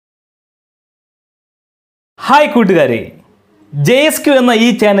Hi കൂട്ടുകാരെ, JSQ എന്ന ഈ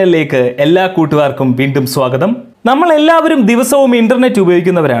ചാനലിലേക്ക് എല്ലാ കൂട്ടുകാർക്കും വീണ്ടും സ്വാഗതം. നമ്മൾ എല്ലാവരും ദിവസവും ഇൻ്റർനെറ്റ്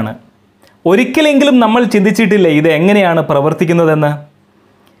ഉപയോഗിക്കുന്നവരാണ്. ഒരിക്കലെങ്കിലും നമ്മൾ ചിന്തിച്ചിട്ടില്ല ഇത് എങ്ങനെയാണ് പ്രവർത്തിക്കുന്നതെന്ന്.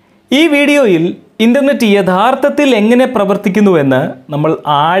 ഈ വീഡിയോയിൽ ഇൻ്റർനെറ്റ് യഥാർത്ഥത്തിൽ എങ്ങനെ പ്രവർത്തിക്കുന്നുവെന്ന് നമ്മൾ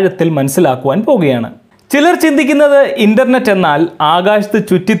ആഴത്തിൽ മനസ്സിലാക്കുവാൻ പോവുകയാണ്. ചിലർ ചിന്തിക്കുന്നത് ഇൻ്റർനെറ്റ് എന്നാൽ ആകാശത്ത്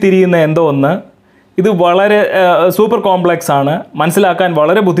ചുറ്റിത്തിരിയുന്ന എന്തോ ഒന്ന്. ഇത് വളരെ സൂപ്പർ കോംപ്ലക്സ് ആണ്, മനസ്സിലാക്കാൻ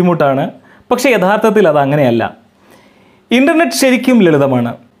വളരെ ബുദ്ധിമുട്ടാണ്. പക്ഷേ യഥാർത്ഥത്തിൽ അത് അങ്ങനെയല്ല. ഇൻ്റർനെറ്റ് ശരിക്കും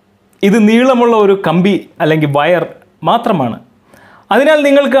ലളിതമാണ്. ഇത് നീളമുള്ള ഒരു കമ്പി അല്ലെങ്കിൽ വയർ മാത്രമാണ്. അതിനാൽ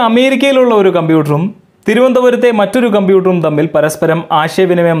നിങ്ങൾക്ക് അമേരിക്കയിലുള്ള ഒരു കമ്പ്യൂട്ടറും തിരുവനന്തപുരത്തെ മറ്റൊരു കമ്പ്യൂട്ടറും തമ്മിൽ പരസ്പരം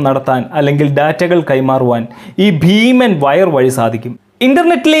ആശയവിനിമയം നടത്താൻ അല്ലെങ്കിൽ ഡാറ്റകൾ കൈമാറുവാൻ ഈ ഭീമൻ വയർ വഴി സാധിക്കും.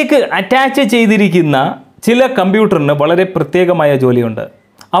 ഇൻ്റർനെറ്റിലേക്ക് അറ്റാച്ച് ചെയ്തിരിക്കുന്ന ചില കമ്പ്യൂട്ടറിന് വളരെ പ്രത്യേകമായ ജോലിയുണ്ട്.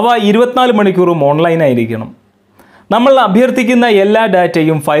 അവ 24 മണിക്കൂറും ഓൺലൈനായിരിക്കണം. നമ്മൾ അഭ്യർത്ഥിക്കുന്ന എല്ലാ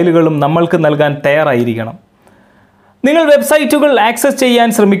ഡാറ്റയും ഫയലുകളും നമ്മൾക്ക് നൽകാൻ തയ്യാറായിരിക്കണം. നിങ്ങൾ വെബ്സൈറ്റുകൾ ആക്സസ് ചെയ്യാൻ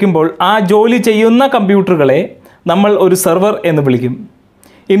ശ്രമിക്കുമ്പോൾ ആ ജോലി ചെയ്യുന്ന കമ്പ്യൂട്ടറുകളെ നമ്മൾ ഒരു സെർവർ എന്ന് വിളിക്കും.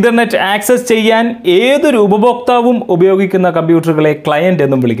 ഇൻ്റർനെറ്റ് ആക്സസ് ചെയ്യാൻ ഏതൊരു ഉപഭോക്താവും ഉപയോഗിക്കുന്ന കമ്പ്യൂട്ടറുകളെ ക്ലയൻറ്റ്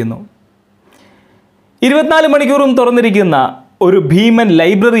എന്നും വിളിക്കുന്നു. 24 മണിക്കൂറും തുറന്നിരിക്കുന്ന ഒരു ഭീമൻ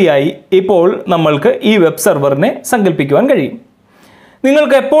ലൈബ്രറിയായി ഇപ്പോൾ നമ്മൾക്ക് ഈ വെബ് സെർവറിനെ സങ്കല്പിക്കുവാൻ കഴിയും.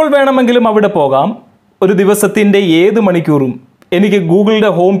 നിങ്ങൾക്ക് എപ്പോൾ വേണമെങ്കിലും അവിടെ പോകാം. ഒരു ദിവസത്തിൻ്റെ ഏത് മണിക്കൂറും എനിക്ക് ഗൂഗിളിൻ്റെ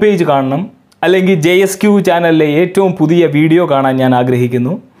ഹോം പേജ് കാണണം, അല്ലെങ്കിൽ JSQ ചാനലിലെ ഏറ്റവും പുതിയ വീഡിയോ കാണാൻ ഞാൻ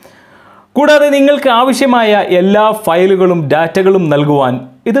ആഗ്രഹിക്കുന്നു. കൂടാതെ നിങ്ങൾക്ക് ആവശ്യമായ എല്ലാ ഫയലുകളും ഡാറ്റകളും നൽകുവാൻ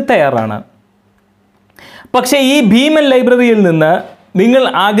ഇത് തയ്യാറാണ്. പക്ഷേ ഈ ഭീമൻ ലൈബ്രറിയിൽ നിന്ന് നിങ്ങൾ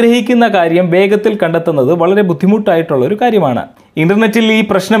ആഗ്രഹിക്കുന്ന കാര്യം വേഗത്തിൽ കണ്ടെത്തുന്നത് വളരെ ബുദ്ധിമുട്ടായിട്ടുള്ളൊരു കാര്യമാണ്. ഇൻ്റർനെറ്റിൽ ഈ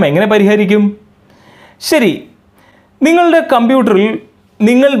പ്രശ്നം എങ്ങനെ പരിഹരിക്കും? ശരി, നിങ്ങളുടെ കമ്പ്യൂട്ടറിൽ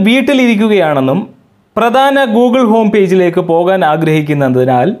നിങ്ങൾ വീട്ടിലിരിക്കുകയാണെന്നും പ്രധാന ഗൂഗിൾ ഹോം പേജിലേക്ക് പോകാൻ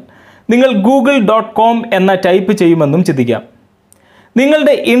ആഗ്രഹിക്കുന്നതിനാൽ നിങ്ങൾ google.com എന്ന ടൈപ്പ് ചെയ്യുമെന്നും ചിന്തിക്കാം.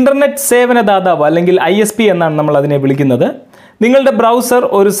 നിങ്ങളുടെ ഇൻ്റർനെറ്റ് സേവനദാതാവ് അല്ലെങ്കിൽ ISP എന്നാണ് നമ്മൾ അതിനെ വിളിക്കുന്നത്, നിങ്ങളുടെ ബ്രൗസർ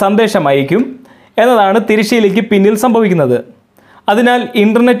ഒരു സന്ദേശം അയക്കും എന്നതാണ് തിരശ്ശീലയ്ക്ക് പിന്നിൽ സംഭവിക്കുന്നത്. അതിനാൽ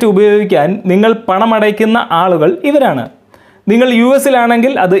ഇൻ്റർനെറ്റ് ഉപയോഗിക്കാൻ നിങ്ങൾ പണമടയ്ക്കുന്ന ആളുകൾ ഇവരാണ്. നിങ്ങൾ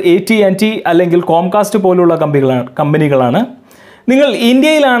US-ലാണെങ്കിൽ അത് AT&T അല്ലെങ്കിൽ കോംകാസ്റ്റ് പോലുള്ള കമ്പനികളാണ്. നിങ്ങൾ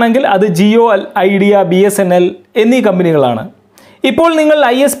ഇന്ത്യയിലാണെങ്കിൽ അത് ജിയോ, ഐഡിയ, BSNL എന്നീ കമ്പനികളാണ്. ഇപ്പോൾ നിങ്ങൾ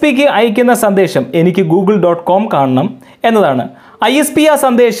ISPക്ക് അയക്കുന്ന സന്ദേശം എനിക്ക് google.com കാണണം എന്നതാണ്. ISP ആ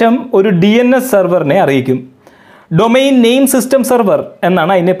സന്ദേശം ഒരു DNS സെർവറിനെ അറിയിക്കും. ഡൊമെയിൻ നെയിം സിസ്റ്റം സെർവർ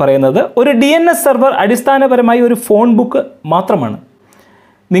എന്നാണ് അതിനെ പറയുന്നത്. ഒരു DNS സെർവർ അടിസ്ഥാനപരമായി ഒരു ഫോൺ ബുക്ക് മാത്രമാണ്.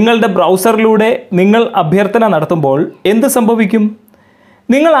 നിങ്ങളുടെ ബ്രൗസറിലൂടെ നിങ്ങൾ അഭ്യർത്ഥന നടത്തുമ്പോൾ എന്ത് സംഭവിക്കും?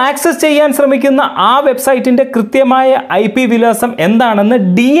 നിങ്ങൾ ആക്സസ് ചെയ്യാൻ ശ്രമിക്കുന്ന ആ വെബ്സൈറ്റിൻ്റെ കൃത്യമായ IP വിലാസം എന്താണെന്ന്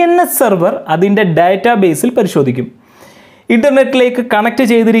DNS സെർവർ അതിൻ്റെ ഡാറ്റാബേസിൽ പരിശോധിക്കും. ഇൻ്റർനെറ്റിലേക്ക് കണക്ട്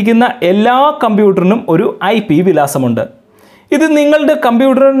ചെയ്തിരിക്കുന്ന എല്ലാ കമ്പ്യൂട്ടറിനും ഒരു IP വിലാസമുണ്ട്. ഇത് നിങ്ങളുടെ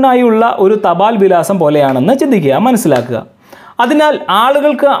കമ്പ്യൂട്ടറിനായുള്ള ഒരു തപാൽ വിലാസം പോലെയാണെന്ന് ചിന്തിക്കുക, മനസ്സിലാക്കുക. അതിനാൽ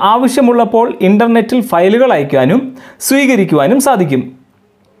ആളുകൾക്ക് ആവശ്യമുള്ളപ്പോൾ ഇൻ്റർനെറ്റിൽ ഫയലുകൾ അയക്കാനും സ്വീകരിക്കുവാനും സാധിക്കും.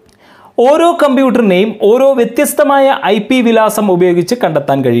 ഓരോ കമ്പ്യൂട്ടറിനെയും ഓരോ വ്യത്യസ്തമായ IP വിലാസം ഉപയോഗിച്ച്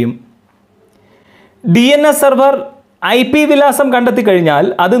കണ്ടെത്താൻ കഴിയും. DNS സെർവർ IP വിലാസം കണ്ടെത്തി കഴിഞ്ഞാൽ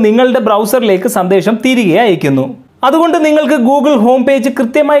അത് നിങ്ങളുടെ ബ്രൗസറിലേക്ക് സന്ദേശം തിരികെ അയക്കുന്നു. അതുകൊണ്ട് നിങ്ങൾക്ക് ഗൂഗിൾ ഹോം പേജ്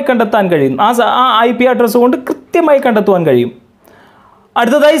കൃത്യമായി കണ്ടെത്താൻ കഴിയും. ആ IP അഡ്രസ്സ് കൊണ്ട് കൃത്യമായി കണ്ടെത്തുവാൻ കഴിയും.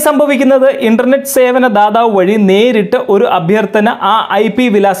 അടുത്തതായി സംഭവിക്കുന്നത് ഇൻ്റർനെറ്റ് സേവന ദാതാവ് വഴി നേരിട്ട് ഒരു അഭ്യർത്ഥന ആ IP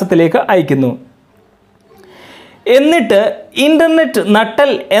വിലാസത്തിലേക്ക് അയക്കുന്നു. എന്നിട്ട് ഇൻ്റർനെറ്റ്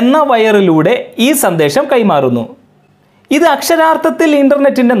നട്ടൽ എന്ന വയറിലൂടെ ഈ സന്ദേശം കൈമാറുന്നു. ഇത് അക്ഷരാർത്ഥത്തിൽ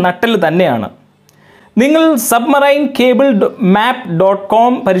ഇൻ്റർനെറ്റിൻ്റെ നട്ടൽ തന്നെയാണ്. നിങ്ങൾ സബ്മറൈൻ കേബിൾ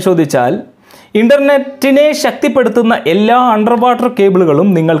മാപ്പ്.com പരിശോധിച്ചാൽ ഇൻ്റർനെറ്റിനെ ശക്തിപ്പെടുത്തുന്ന എല്ലാ അണ്ടർ വാട്ടർ കേബിളുകളും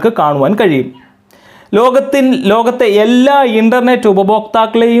നിങ്ങൾക്ക് കാണുവാൻ കഴിയും. ലോകത്തെ എല്ലാ ഇൻ്റർനെറ്റ്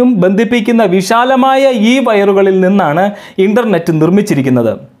ഉപഭോക്താക്കളെയും ബന്ധിപ്പിക്കുന്ന വിശാലമായ ഈ വയറുകളിൽ നിന്നാണ് ഇൻ്റർനെറ്റ്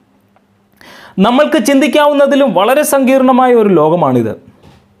നിർമ്മിച്ചിരിക്കുന്നത്. നമ്മൾക്ക് ചിന്തിക്കാവുന്നതിലും വളരെ സങ്കീർണമായ ഒരു ലോകമാണിത്.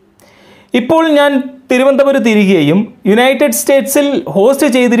 ഇപ്പോൾ ഞാൻ തിരുവനന്തപുരത്ത് ഇരിക്കുകയും യുണൈറ്റഡ് സ്റ്റേറ്റ്സിൽ ഹോസ്റ്റ്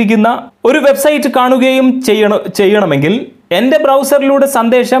ചെയ്തിരിക്കുന്ന ഒരു വെബ്സൈറ്റ് കാണുകയും ചെയ്യണമെങ്കിൽ എൻ്റെ ബ്രൗസറിലൂടെ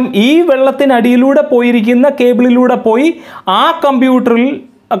സന്ദേശം ഈ വെള്ളത്തിനടിയിലൂടെ പോയിരിക്കുന്ന കേബിളിലൂടെ പോയി ആ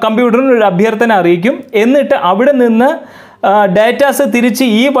കമ്പ്യൂട്ടറിന് ഒരു അഭ്യർത്ഥന അറിയിക്കും. എന്നിട്ട് അവിടെ നിന്ന് ഡാറ്റാസ് തിരിച്ച്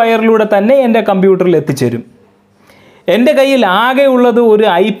ഈ വയറിലൂടെ തന്നെ എൻ്റെ കമ്പ്യൂട്ടറിൽ എത്തിച്ചേരും. എൻ്റെ കയ്യിൽ ആകെ ഉള്ളത് ഒരു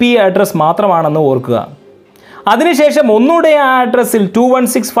IP അഡ്രസ്സ് മാത്രമാണെന്ന് ഓർക്കുക. അതിനുശേഷം ഒന്നുകൂടെ ആ അഡ്രസ്സിൽ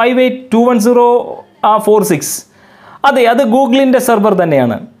 21658211046 അതെ, അത് ഗൂഗിളിൻ്റെ സെർവർ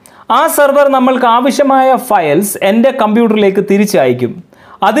തന്നെയാണ്. ആ സെർവർ നമ്മൾക്ക് ആവശ്യമായ ഫയൽസ് എൻ്റെ കമ്പ്യൂട്ടറിലേക്ക് തിരിച്ചയക്കും.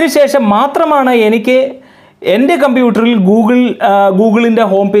 അതിനുശേഷം മാത്രമാണ് എനിക്ക് എൻ്റെ കമ്പ്യൂട്ടറിൽ ഗൂഗിളിൻ്റെ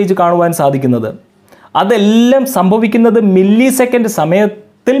ഹോം പേജ് കാണുവാൻ സാധിക്കുന്നത്. അതെല്ലാം സംഭവിക്കുന്നത് മില്ലി സെക്കൻഡ്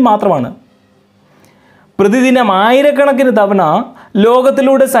സമയത്തിൽ മാത്രമാണ്. പ്രതിദിനം ആയിരക്കണക്കിന് തവണ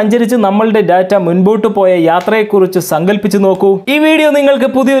ലോകത്തിലൂടെ സഞ്ചരിച്ച് നമ്മളുടെ ഡാറ്റ മുൻപോട്ട് പോയ യാത്രയെക്കുറിച്ച് സങ്കല്പിച്ച് നോക്കൂ. ഈ വീഡിയോ നിങ്ങൾക്ക്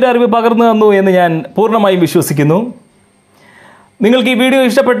പുതിയൊരു അറിവ് പകർന്നു തന്നു എന്ന് ഞാൻ പൂർണ്ണമായും വിശ്വസിക്കുന്നു. നിങ്ങൾക്ക് ഈ വീഡിയോ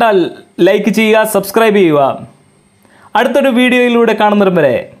ഇഷ്ടപ്പെട്ടാൽ ലൈക്ക് ചെയ്യുക, സബ്സ്ക്രൈബ് ചെയ്യുക. അടുത്തൊരു വീഡിയോയിലൂടെ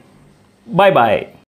കാണുന്നതുവരെ ബൈ ബൈ.